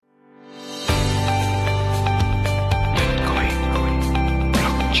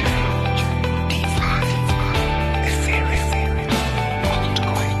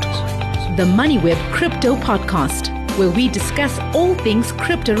the MoneyWeb Crypto Podcast, where we discuss all things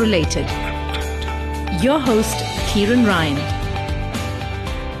crypto related. Your host, Kieran Ryan.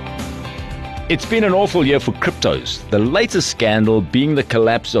 It's been an awful year for cryptos, the latest scandal being the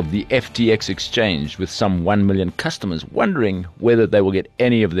collapse of the FTX exchange, with some 1 million customers wondering whether they will get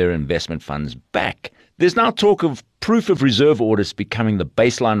any of their investment funds back. There's now talk of proof of reserve audits becoming the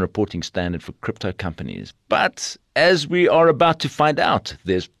baseline reporting standard for crypto companies. But as we are about to find out,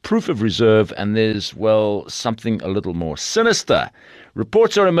 there's proof of reserve and there's, well, something a little more sinister.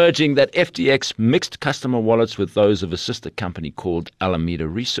 Reports are emerging that FTX mixed customer wallets with those of a sister company called Alameda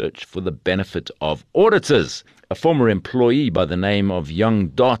Research for the benefit of auditors. A former employee by the name of Young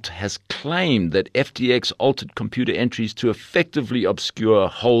Dot has claimed that FTX altered computer entries to effectively obscure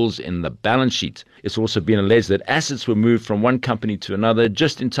holes in the balance sheet. It's also been alleged that assets were moved from one company to another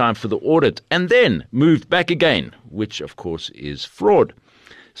just in time for the audit and then moved back again, which of course is fraud.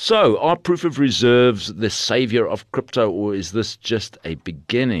 So, are proof of reserves the savior of crypto, or is this just a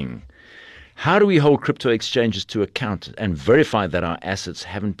beginning? How do we hold crypto exchanges to account and verify that our assets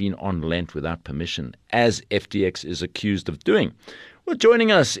haven't been on lent without permission, as FTX is accused of doing? Well,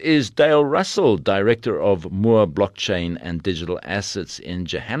 joining us is Dale Russell, Director of Moore Blockchain and Digital Assets in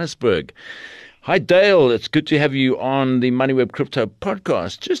Johannesburg. Hi, Dale. It's good to have you on the MoneyWeb Crypto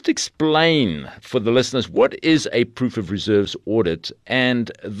Podcast. Just explain for the listeners, what is a proof of reserves audit?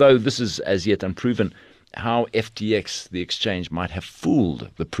 And though this is as yet unproven, how FTX, the exchange, might have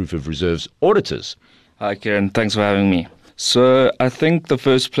fooled the proof of reserves auditors. Hi, Kieran. Thanks for having me. So I think the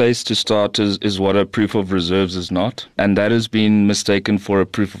first place to start is what a proof of reserves is not, and that has been mistaken for a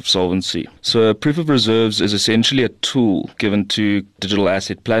proof of solvency. So a proof of reserves is essentially a tool given to digital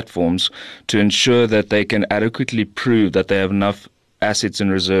asset platforms to ensure that they can adequately prove that they have enough assets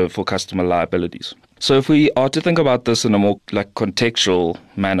in reserve for customer liabilities. So if we are to think about this in a more contextual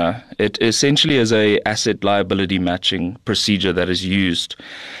manner, it essentially is a asset liability matching procedure that is used.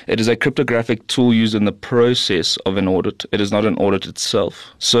 It is a cryptographic tool used in the process of an audit. It is not an audit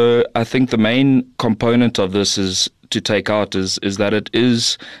itself. So I think the main component of this is to take out is that it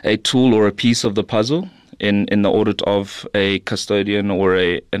is a tool or a piece of the puzzle in the audit of a custodian or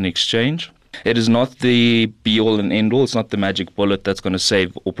an exchange. It is not the be-all and end-all. It's not the magic bullet that's going to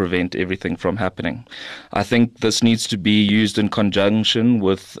save or prevent everything from happening. I think this needs to be used in conjunction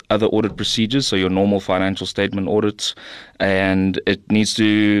with other audit procedures, so your normal financial statement audits, and it needs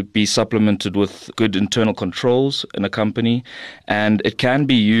to be supplemented with good internal controls in a company, and it can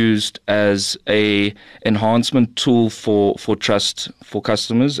be used as a enhancement tool for trust for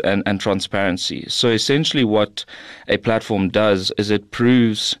customers and transparency. So essentially what a platform does is it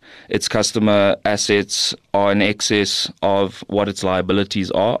proves its customer assets are in excess of what its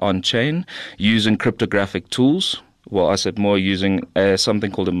liabilities are on chain using cryptographic tools. Well, I said more using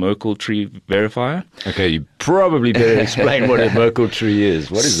something called a Merkle tree verifier. Okay, you probably better explain what a Merkle tree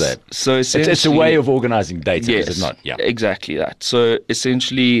is. What is that? So essentially, it's a way of organizing data, yes, is it not? Yeah, exactly that. So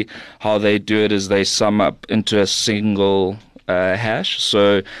essentially how they do it is they sum up into a single hash.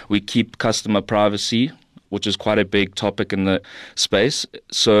 So we keep customer privacy, which is quite a big topic in the space.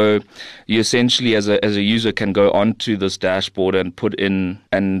 So you essentially, as a user, can go onto this dashboard and put in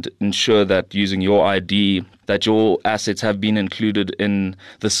and ensure that using your ID, that your assets have been included in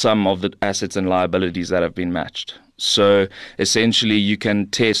the sum of the assets and liabilities that have been matched. So essentially, you can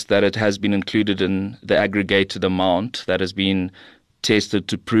test that it has been included in the aggregated amount that has been tested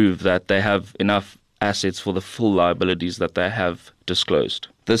to prove that they have enough assets for the full liabilities that they have disclosed.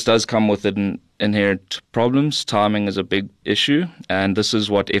 This does come with inherent problems. Timing is a big issue, and this is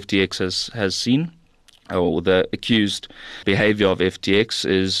what FTX has seen. Or the accused behavior of FTX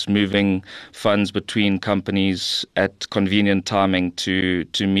is moving funds between companies at convenient timing to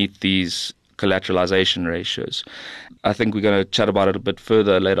meet these collateralization ratios. I think we're going to chat about it a bit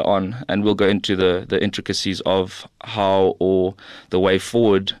further later on, and we'll go into the intricacies of how or the way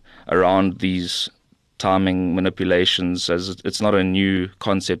forward around these timing manipulations, as it's not a new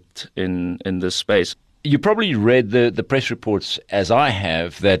concept in this space. You probably read the press reports, as I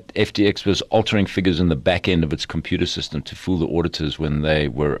have, that FTX was altering figures in the back end of its computer system to fool the auditors when they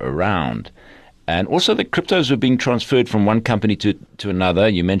were around. And also the cryptos were being transferred from one company to another.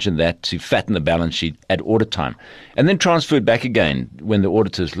 You mentioned that, to fatten the balance sheet at audit time, and then transferred back again when the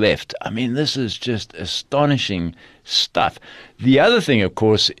auditors left. I mean, this is just astonishing stuff. The other thing, of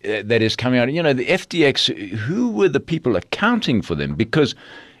course, that is coming out, the FTX, who were the people accounting for them? Because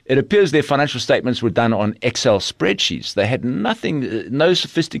It appears their financial statements were done on Excel spreadsheets. They had nothing, no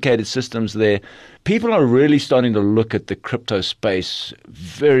sophisticated systems there. People are really starting to look at the crypto space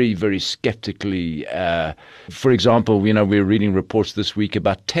very, very skeptically. For example, we're reading reports this week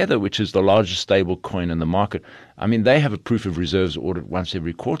about Tether, which is the largest stable coin in the market. I mean, they have a proof of reserves audit once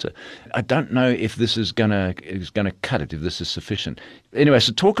every quarter. I don't know if this is gonna cut it, if this is sufficient. Anyway,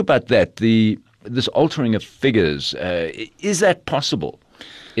 so talk about that. This altering of figures, is that possible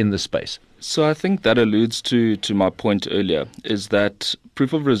in this space? So I think that alludes to my point earlier, is that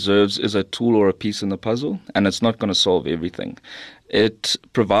proof of reserves is a tool or a piece in the puzzle, and it's not going to solve everything. It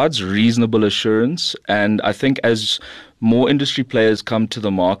provides reasonable assurance, and I think as more industry players come to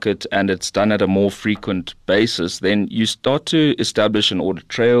the market and it's done at a more frequent basis, then you start to establish an audit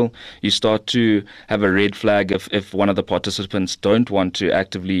trail. You start to have a red flag if one of the participants don't want to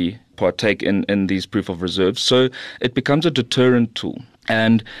actively partake in these proof of reserves. So it becomes a deterrent tool.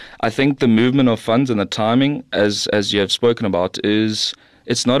 And I think the movement of funds and the timing, as you have spoken about,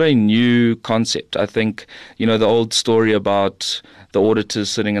 it's not a new concept. I think, the old story about the auditors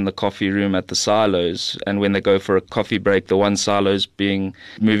sitting in the coffee room at the silos, and when they go for a coffee break, the one silo is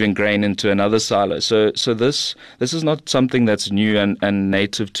moving grain into another silo. So this is not something that's new and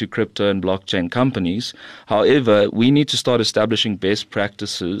native to crypto and blockchain companies. However, we need to start establishing best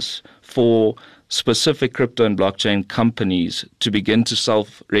practices for specific crypto and blockchain companies to begin to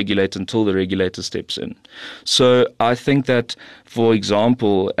self-regulate until the regulator steps in. So I think that, for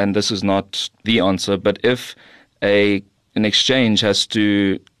example, and this is not the answer, but if an exchange has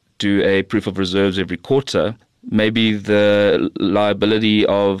to do a proof of reserves every quarter, maybe the liability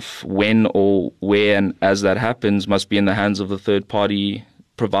of when or where and as that happens must be in the hands of the third party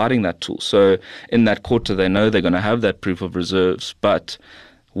providing that tool. So in that quarter, they know they're going to have that proof of reserves, but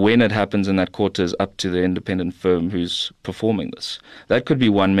when it happens in that quarter is up to the independent firm who's performing this. That could be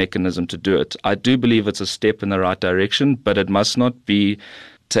one mechanism to do it. I do believe it's a step in the right direction, but it must not be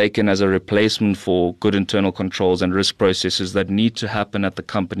taken as a replacement for good internal controls and risk processes that need to happen at the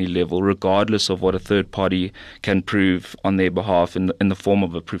company level, regardless of what a third party can prove on their behalf in the form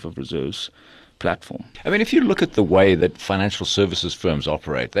of a proof of reserves platform. I mean, if you look at the way that financial services firms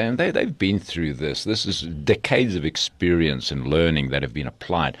operate, they've been through this. This is decades of experience and learning that have been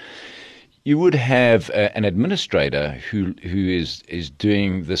applied. You would have an administrator who is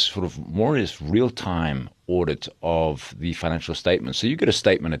doing this sort of more or less real-time audit of the financial statements. So you get a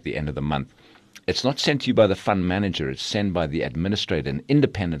statement at the end of the month. It's not sent to you by the fund manager. It's sent by the administrator. An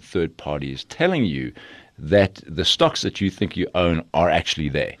independent third party is telling you that the stocks that you think you own are actually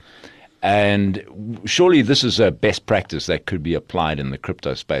there. And surely this is a best practice that could be applied in the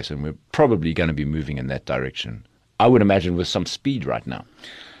crypto space, and we're probably going to be moving in that direction, I would imagine, with some speed right now.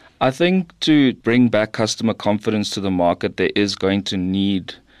 I think to bring back customer confidence to the market, there is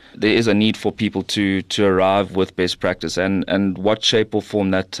a need for people to arrive with best practice, and what shape or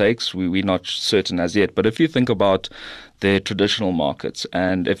form that takes, we're not certain as yet. But if you think about the traditional markets,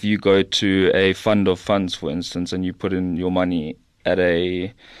 and if you go to a fund of funds, for instance, and you put in your money at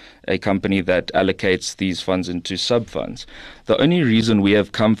a company that allocates these funds into sub-funds, the only reason we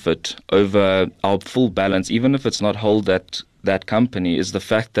have comfort over our full balance, even if it's not held at that company, is the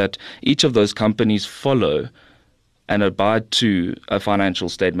fact that each of those companies follow and abide to a financial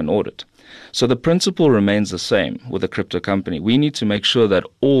statement audit. So the principle remains the same with a crypto company. We need to make sure that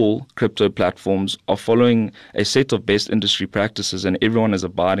all crypto platforms are following a set of best industry practices and everyone is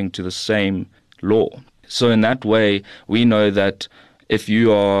abiding to the same law. So in that way, we know that if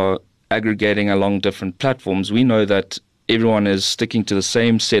you are aggregating along different platforms, we know that everyone is sticking to the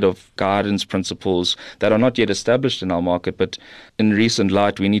same set of guidance principles that are not yet established in our market. But in recent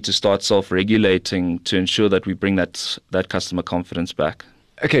light, we need to start self-regulating to ensure that we bring that customer confidence back.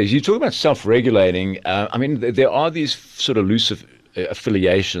 Okay, you talk about self-regulating. I mean, there are these sort of loose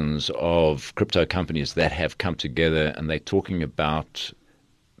affiliations of crypto companies that have come together, and they're talking about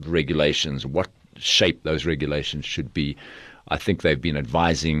regulations, what shape those regulations should be. I think they've been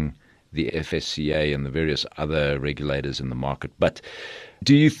advising the FSCA and the various other regulators in the market. But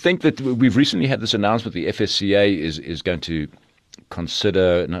do you think that we've recently had this announcement the FSCA is going to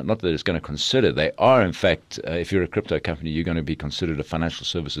consider, not that it's going to consider, they are in fact, if you're a crypto company, you're going to be considered a financial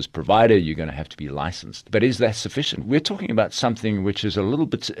services provider, you're going to have to be licensed. But is that sufficient? We're talking about something which is a little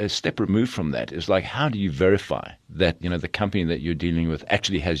bit a step removed from that. It's like, how do you verify that the company that you're dealing with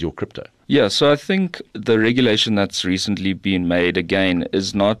actually has your crypto? Yeah, so I think the regulation that's recently been made, again,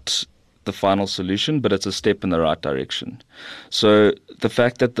 is not the final solution, but it's a step in the right direction. So the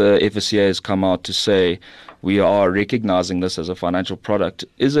fact that the FSCA has come out to say we are recognizing this as a financial product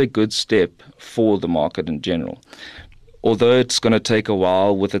is a good step for the market in general. although it's going to take a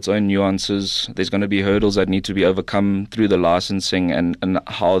while with its own nuances, there's going to be hurdles that need to be overcome through the licensing and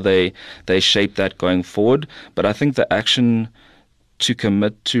how they shape that going forward. But I think the action to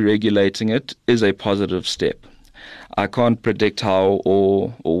commit to regulating it is a positive step. I can't predict how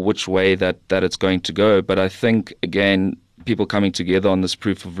or which way that it's going to go, but I think, again, people coming together on this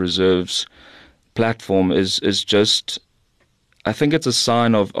proof of reserves platform is just, I think it's a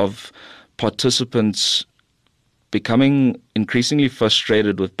sign of participants becoming increasingly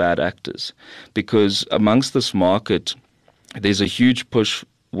frustrated with bad actors, because amongst this market, there's a huge push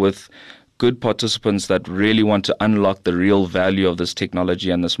with good participants that really want to unlock the real value of this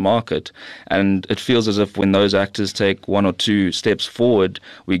technology and this market. And it feels as if when those actors take one or two steps forward,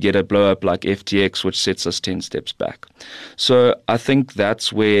 we get a blow up like FTX, which sets us 10 steps back. So I think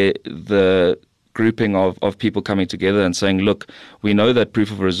that's where the grouping of people coming together and saying, look, we know that proof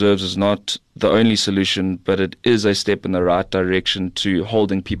of reserves is not the only solution, but it is a step in the right direction to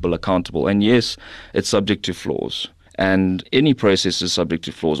holding people accountable. And yes, it's subject to flaws. And any process is subject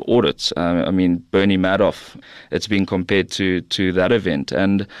to flaws, audits. Bernie Madoff, it's being compared to that event.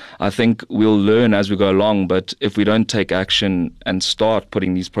 And I think we'll learn as we go along, but if we don't take action and start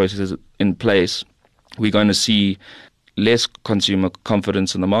putting these processes in place, we're going to see less consumer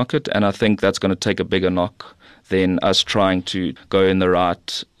confidence in the market. And I think that's going to take a bigger knock than us trying to go in the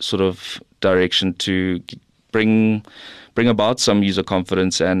right sort of direction to bring about some user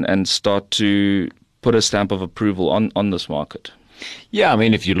confidence and start to put a stamp of approval on this market. Yeah, I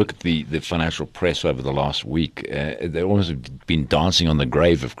mean, if you look at the financial press over the last week, they've almost been dancing on the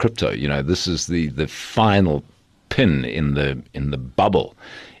grave of crypto. You know, this is the final pin in the bubble,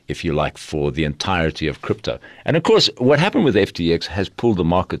 if you like, for the entirety of crypto. And of course, what happened with FTX has pulled the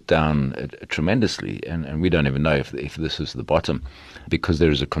market down tremendously, and we don't even know if this is the bottom, because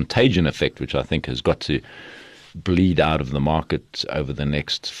there is a contagion effect, which I think has got to bleed out of the market over the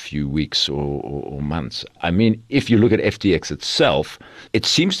next few weeks or months. I mean, if you look at FTX itself, it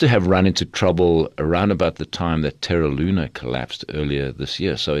seems to have run into trouble around about the time that Terra Luna collapsed earlier this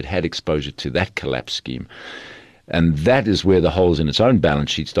year. So it had exposure to that collapse scheme. And that is where the holes in its own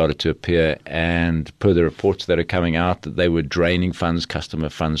balance sheet started to appear. And per the reports that are coming out, that they were draining customer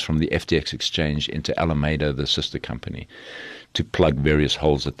funds from the FTX exchange into Alameda, the sister company, to plug various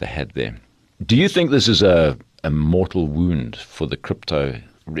holes that they had there. Do you think this is a mortal wound for the crypto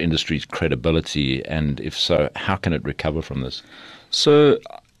industry's credibility? And if so, how can it recover from this? So,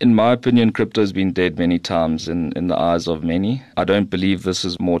 in my opinion, crypto has been dead many times in the eyes of many. I don't believe this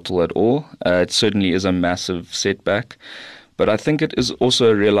is mortal at all. It certainly is a massive setback. But I think it is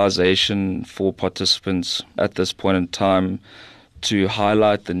also a realization for participants at this point in time to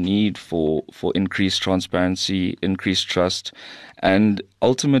highlight the need for increased transparency, increased trust, and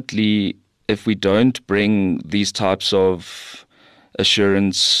ultimately, if we don't bring these types of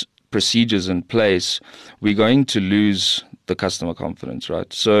assurance procedures in place, we're going to lose the customer confidence,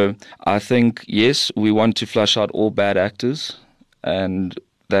 right? So I think, yes, we want to flush out all bad actors, and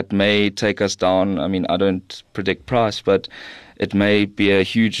that may take us down. I mean, I don't predict price, but it may be a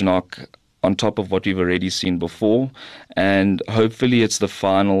huge knock on top of what we've already seen before. And hopefully it's the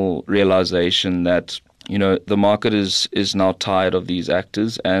final realization that, you know, the market is now tired of these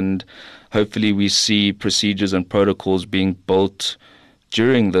actors, and hopefully we see procedures and protocols being built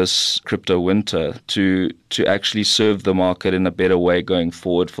during this crypto winter to actually serve the market in a better way going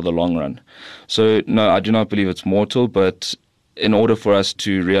forward for the long run. So no, I do not believe it's mortal, but in order for us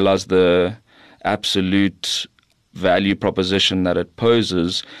to realize the absolute value proposition that it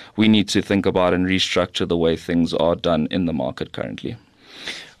poses, we need to think about and restructure the way things are done in the market currently.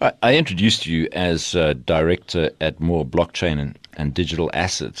 I introduced you as director at Moore Blockchain and Digital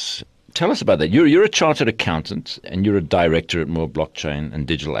Assets. Tell us about that. You're a chartered accountant and you're a director at Moore Blockchain and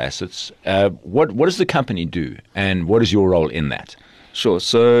Digital Assets. What does the company do, and what is your role in that? Sure.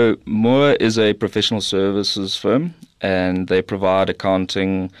 So Moore is a professional services firm, and they provide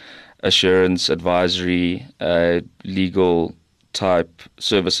accounting, assurance, advisory, legal type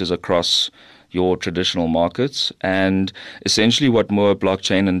services across your traditional markets. And essentially what Moore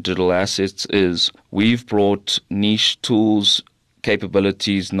Blockchain and Digital Assets is, we've brought niche tools,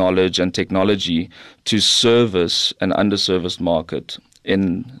 capabilities, knowledge, and technology to service an underserviced market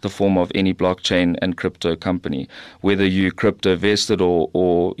in the form of any blockchain and crypto company. Whether you're crypto vested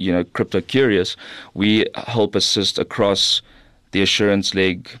or crypto curious, we help assist across the assurance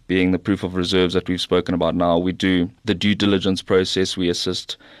leg, being the proof of reserves that we've spoken about now. We do the due diligence process. We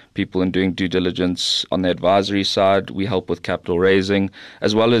assist people in doing due diligence. On the advisory side, we help with capital raising,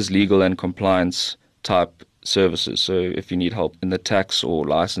 as well as legal and compliance type services. So if you need help in the tax or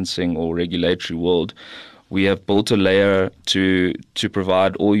licensing or regulatory world, We have built a layer to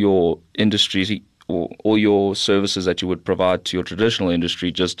provide all your industry or all your services that you would provide to your traditional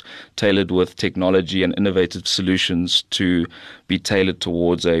industry, just tailored with technology and innovative solutions to be tailored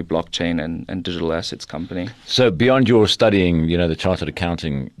towards a blockchain and digital assets company. So beyond your studying, the chartered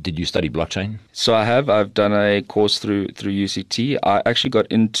accounting, did you study blockchain? So I've done a course through UCT. I actually got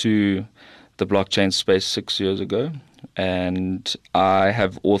into the blockchain space 6 years ago, and I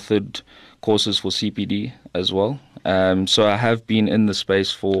have authored courses for CPD as well. So I have been in the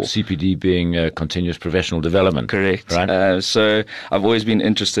space for... CPD being continuous professional development. Correct. Right? So I've always been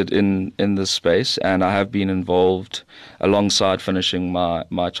interested in this space, and I have been involved alongside finishing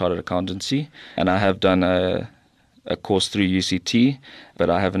my chartered accountancy, and I have done a course through UCT, but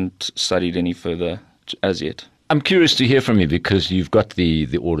I haven't studied any further as yet. I'm curious to hear from you because you've got the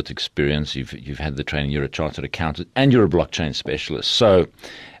audit experience, you've had the training, you're a chartered accountant, and you're a blockchain specialist. So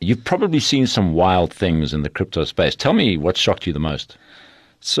you've probably seen some wild things in the crypto space. Tell me what shocked you the most.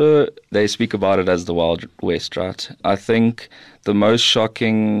 So they speak about it as the Wild West, right? I think the most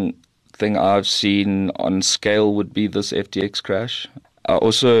shocking thing I've seen on scale would be this FTX crash.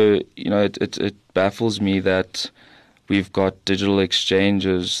 Also, it baffles me that we've got digital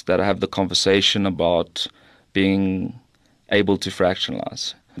exchanges that have the conversation about being able to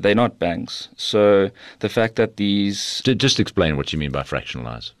fractionalize. They're not banks. So the fact that these... Just explain what you mean by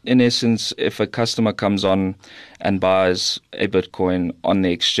fractionalize. In essence, if a customer comes on and buys a Bitcoin on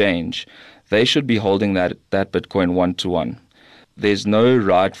the exchange, they should be holding that Bitcoin one-to-one. There's no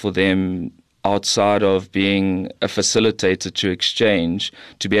right for them, outside of being a facilitator to exchange,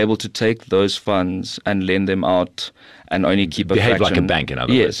 to be able to take those funds and lend them out and only keep a fraction. Behave like a bank, in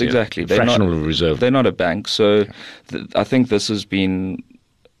other words. Yes, exactly. Fractional reserve. They're not a bank. So I think this has been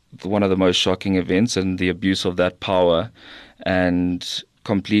one of the most shocking events, and the abuse of that power and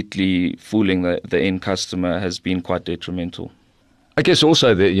completely fooling the end customer has been quite detrimental. I guess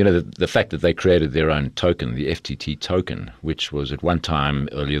also the fact that they created their own token, the FTT token, which was at one time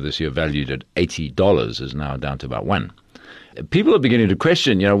earlier this year valued at $80, is now down to about $1. People are beginning to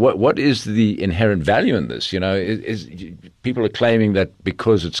question, what is the inherent value in this? People are claiming that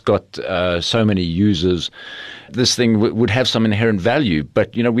because it's got so many users, this thing would have some inherent value.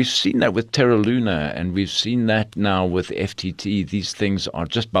 But, we've seen that with Terra Luna, and we've seen that now with FTT. These things are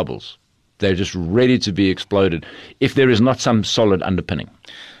just bubbles. They're just ready to be exploded if there is not some solid underpinning.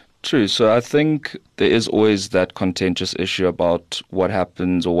 True. So I think there is always that contentious issue about what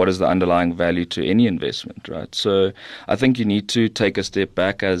happens or what is the underlying value to any investment, right? So I think you need to take a step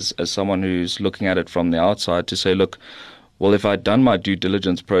back as someone who's looking at it from the outside to say, look, well, if I'd done my due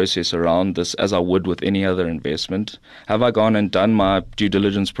diligence process around this as I would with any other investment, have I gone and done my due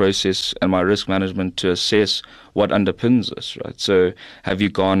diligence process and my risk management to assess what underpins this, right? So have you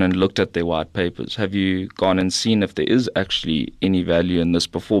gone and looked at their white papers? Have you gone and seen if there is actually any value in this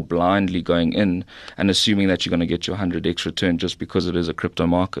before blindly going in and assuming that you're going to get your 100x return just because it is a crypto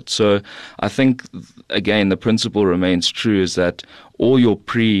market? So I think, again, the principle remains true, is that all your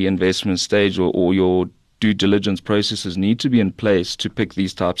pre-investment stage or your due diligence processes need to be in place to pick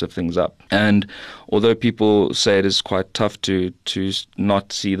these types of things up. And although people say it is quite tough to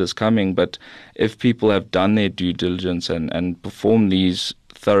not see this coming, but if people have done their due diligence and performed these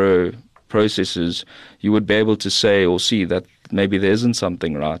thorough processes, you would be able to say or see that maybe there isn't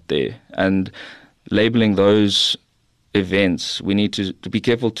something right there. And labeling those events, we need to be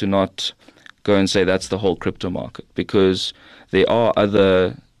careful to not go and say that's the whole crypto market, because there are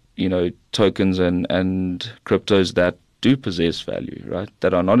other tokens and cryptos that do possess value, right?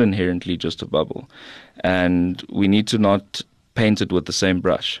 That are not inherently just a bubble. And we need to not paint it with the same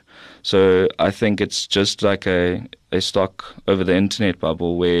brush. So I think it's just like a stock over the internet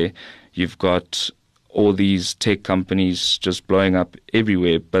bubble where you've got all these tech companies just blowing up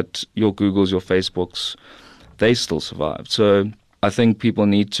everywhere, but your Googles, your Facebooks, they still survive. So I think people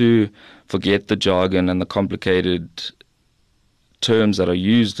need to forget the jargon and the complicated terms that are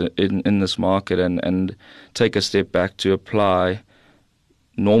used in this market and take a step back to apply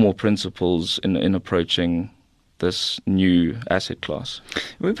normal principles in approaching this new asset class.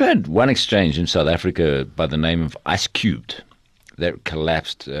 We've had one exchange in South Africa by the name of IceCubed that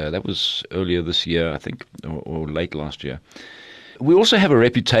collapsed. That was earlier this year, I think, or late last year. We also have a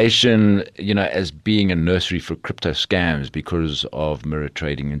reputation, as being a nursery for crypto scams because of Mirror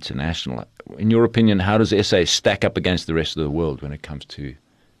Trading International. In your opinion, how does SA stack up against the rest of the world when it comes to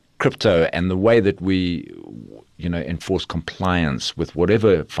crypto and the way that we, enforce compliance with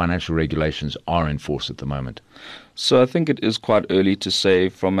whatever financial regulations are enforced at the moment? So I think it is quite early to say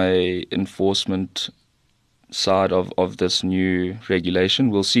from a enforcement side of this new regulation.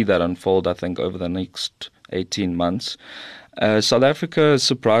 We'll see that unfold, I think, over the next 18 months. South Africa,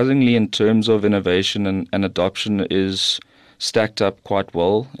 surprisingly, in terms of innovation and adoption, is stacked up quite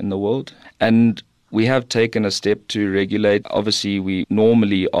well in the world. And we have taken a step to regulate. Obviously, we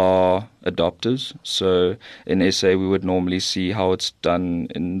normally are adopters. So in SA, we would normally see how it's done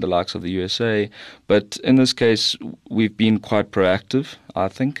in the likes of the USA. But in this case, we've been quite proactive, I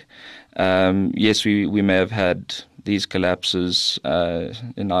think. Yes, we may have had these collapses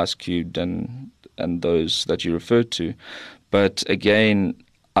in IceCube and those that you referred to. But again,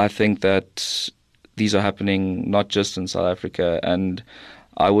 I think that these are happening not just in South Africa, and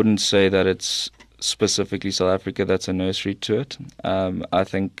I wouldn't say that it's specifically South Africa that's a nursery to it. I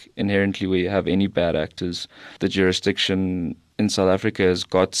think inherently we have any bad actors. The jurisdiction in South Africa has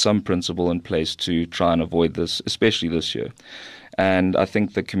got some principle in place to try and avoid this, especially this year. And I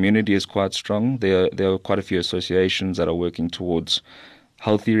think the community is quite strong. There are quite a few associations that are working towards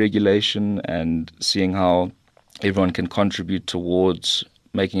healthy regulation and seeing how everyone can contribute towards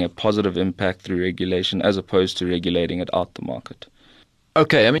making a positive impact through regulation as opposed to regulating it out the market.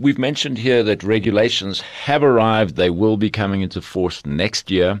 Okay, I mean, we've mentioned here that regulations have arrived. They will be coming into force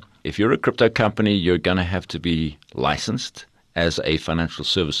next year. If you're a crypto company, you're going to have to be licensed as a financial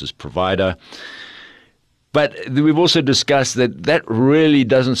services provider. But we've also discussed that that really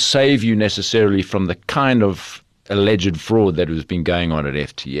doesn't save you necessarily from the kind of alleged fraud that has been going on at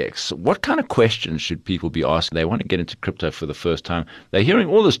FTX. What kind of questions should people be asking? They want to get into crypto for the first time. They're hearing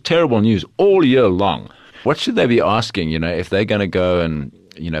all this terrible news all year long. What should they be asking, if they're going to go and,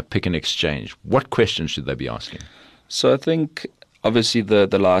 pick an exchange? What questions should they be asking? So I think obviously the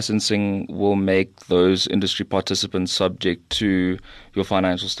licensing will make those industry participants subject to your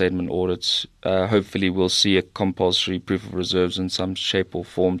financial statement audits. Hopefully we'll see a compulsory proof of reserves in some shape or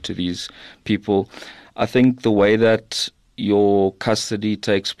form to these people. I think the way that your custody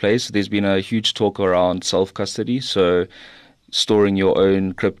takes place, there's been a huge talk around self-custody. So storing your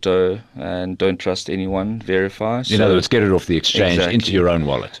own crypto and don't trust anyone, verify. In other words, get it off the exchange into your own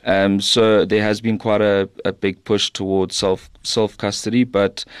wallet. So there has been quite a big push towards self-custody,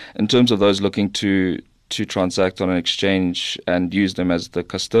 but in terms of those looking to transact on an exchange and use them as the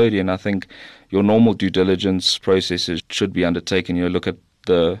custodian, I think your normal due diligence processes should be undertaken. Look at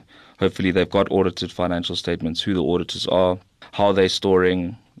hopefully they've got audited financial statements, who the auditors are, how they're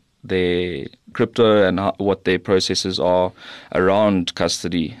storing their crypto and what their processes are around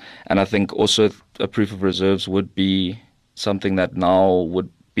custody. And I think also a proof of reserves would be something that now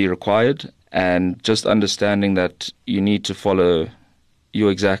would be required, and just understanding that you need to follow your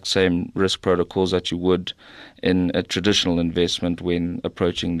exact same risk protocols that you would in a traditional investment when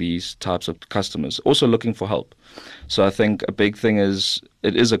approaching these types of customers. Also looking for help. So I think a big thing is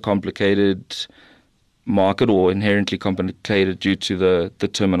it is a complicated market, or inherently complicated due to the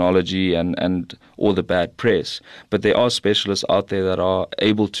terminology and all the bad press. But there are specialists out there that are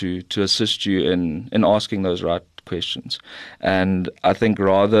able to assist you in asking those right questions. And I think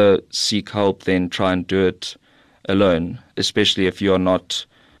rather seek help than try and do it alone, especially if you are not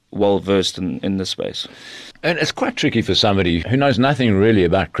well versed in the space. And it's quite tricky for somebody who knows nothing really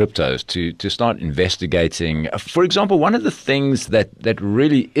about cryptos to start investigating. For example, one of the things that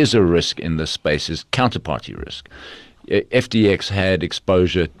really is a risk in this space is counterparty risk. FTX had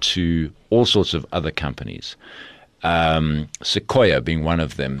exposure to all sorts of other companies. Sequoia being one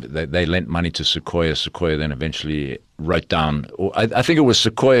of them. They lent money to Sequoia. Sequoia then eventually wrote down, or I think it was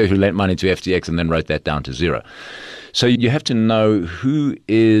Sequoia who lent money to FTX and then wrote that down to zero. So you have to know who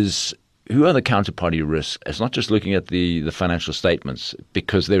are the counterparty risks. It's not just looking at the financial statements,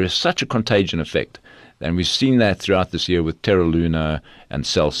 because there is such a contagion effect. And we've seen that throughout this year with Terra Luna and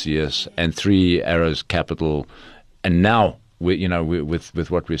Celsius and Three Arrows Capital. And now, with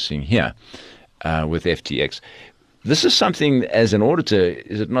what we're seeing here with FTX. This is something, as an auditor,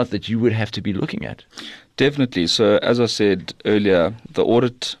 is it not, that you would have to be looking at? Definitely. So as I said earlier, the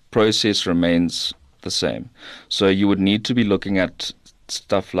audit process remains the same. So you would need to be looking at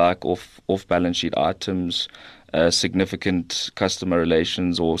stuff like off-balance sheet items, significant customer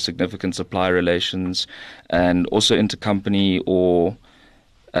relations or significant supplier relations, and also intercompany or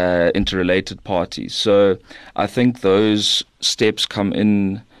interrelated parties. So I think those steps come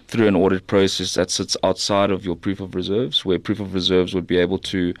in through an audit process that sits outside of your proof of reserves, where proof of reserves would be able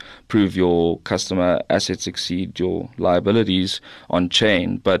to prove your customer assets exceed your liabilities on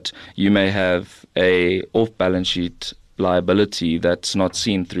chain, but you may have a off-balance sheet liability that's not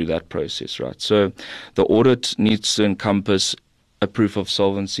seen through that process, right? So the audit needs to encompass a proof of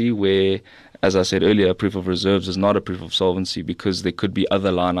solvency where, as I said earlier, a proof of reserves is not a proof of solvency because there could be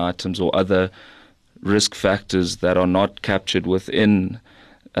other line items or other risk factors that are not captured within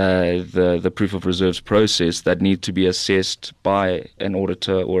the proof of reserves process that need to be assessed by an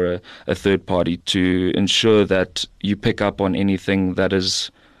auditor or a third party to ensure that you pick up on anything that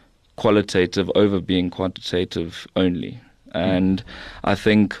is qualitative over being quantitative only. And I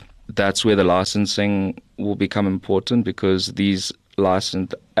think that's where the licensing will become important, because these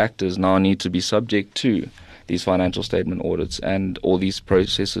licensed actors now need to be subject to these financial statement audits and all these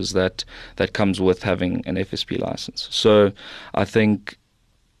processes that comes with having an FSP license. So I think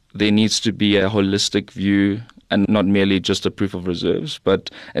there needs to be a holistic view, and not merely just a proof of reserves, but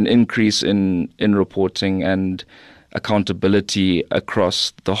an increase in reporting and accountability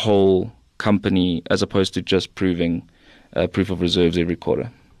across the whole company, as opposed to just proving proof of reserves every quarter.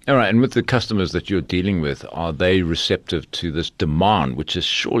 All right, and with the customers that you're dealing with, are they receptive to this demand, which is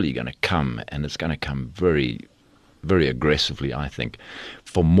surely going to come, and it's going to come very, very aggressively, I think,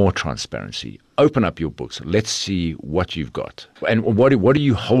 for more transparency? Open up your books. Let's see what you've got. And what are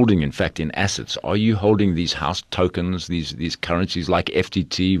you holding, in fact, in assets? Are you holding these house tokens, these currencies like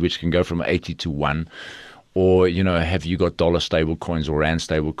FTT, which can go from 80 to 1? Or, have you got dollar stable coins or rand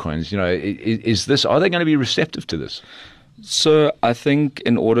stable coins? Are they going to be receptive to this? So I think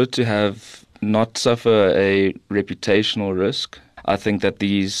in order to not suffer a reputational risk, I think that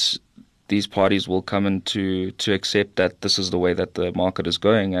these parties will come in to accept that this is the way that the market is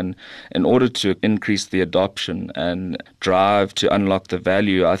going. And in order to increase the adoption and drive to unlock the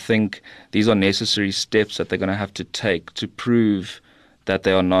value, I think these are necessary steps that they're going to have to take to prove that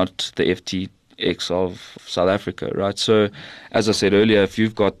they are not the FTX of South Africa, right? So, as I said earlier, if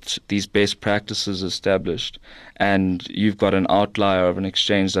you've got these best practices established and you've got an outlier of an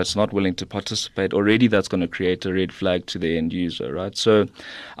exchange that's not willing to participate, already that's going to create a red flag to the end user, right? So,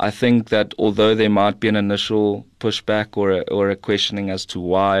 I think that although there might be an initial pushback or a questioning as to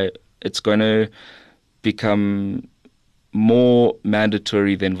why, it's going to become more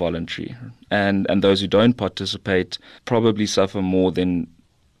mandatory than voluntary, and those who don't participate probably suffer more than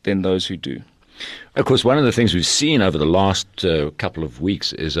those who do. Of course, one of the things we've seen over the last couple of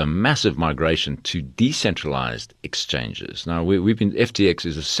weeks is a massive migration to decentralized exchanges. Now, FTX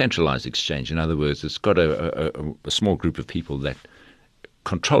is a centralized exchange. In other words, it's got a small group of people that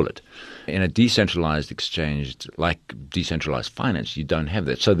control it. In a decentralized exchange, like decentralized finance, you don't have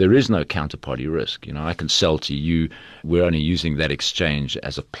that. So there is no counterparty risk. I can sell to you. We're only using that exchange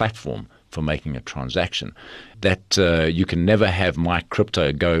as a platform for making a transaction. That you can never have my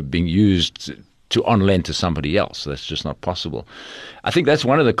crypto being used to on-lend to somebody else. That's just not possible. I think that's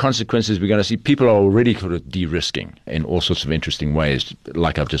one of the consequences we're going to see. People are already sort of de-risking in all sorts of interesting ways,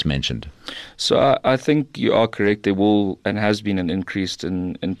 like I've just mentioned. So I think you are correct. There will and has been an increase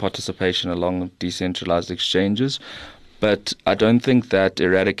in participation along decentralized exchanges. But I don't think that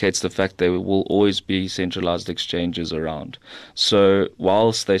eradicates the fact there will always be centralized exchanges around. So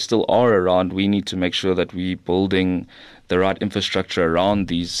whilst they still are around, we need to make sure that we're building the right infrastructure around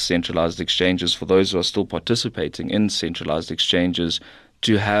these centralized exchanges for those who are still participating in centralized exchanges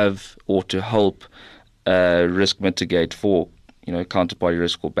to have or to help risk mitigate for counterparty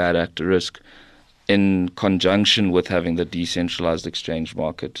risk or bad actor risk in conjunction with having the decentralized exchange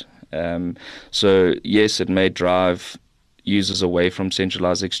market. So yes, it may drive users away from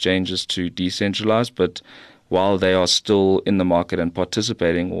centralized exchanges to decentralized, but while they are still in the market and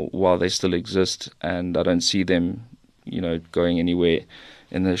participating, or while they still exist, and I don't see them going anywhere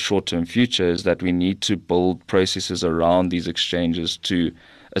in the short-term future, is that we need to build processes around these exchanges to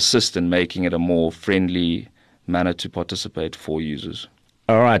assist in making it a more friendly manner to participate for users.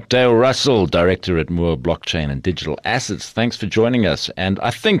 All right, Dale Russell, Director at Moore Blockchain and Digital Assets, thanks for joining us. And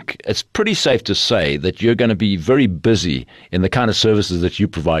I think it's pretty safe to say that you're going to be very busy in the kind of services that you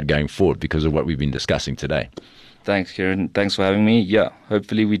provide going forward because of what we've been discussing today. Thanks, Kieran. Thanks for having me. Yeah,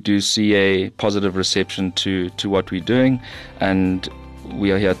 hopefully we do see a positive reception to what we're doing, and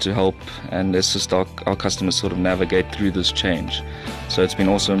we are here to help and assist our customers sort of navigate through this change. So it's been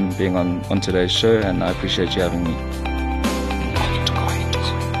awesome being on today's show, and I appreciate you having me.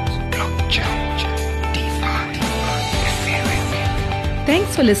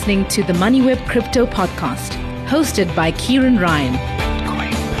 Thanks for listening to the MoneyWeb Crypto Podcast, hosted by Kieran Ryan.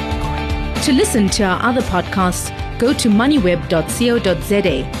 To listen to our other podcasts, go to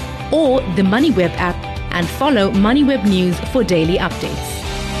moneyweb.co.za or the MoneyWeb app and follow MoneyWeb News for daily updates.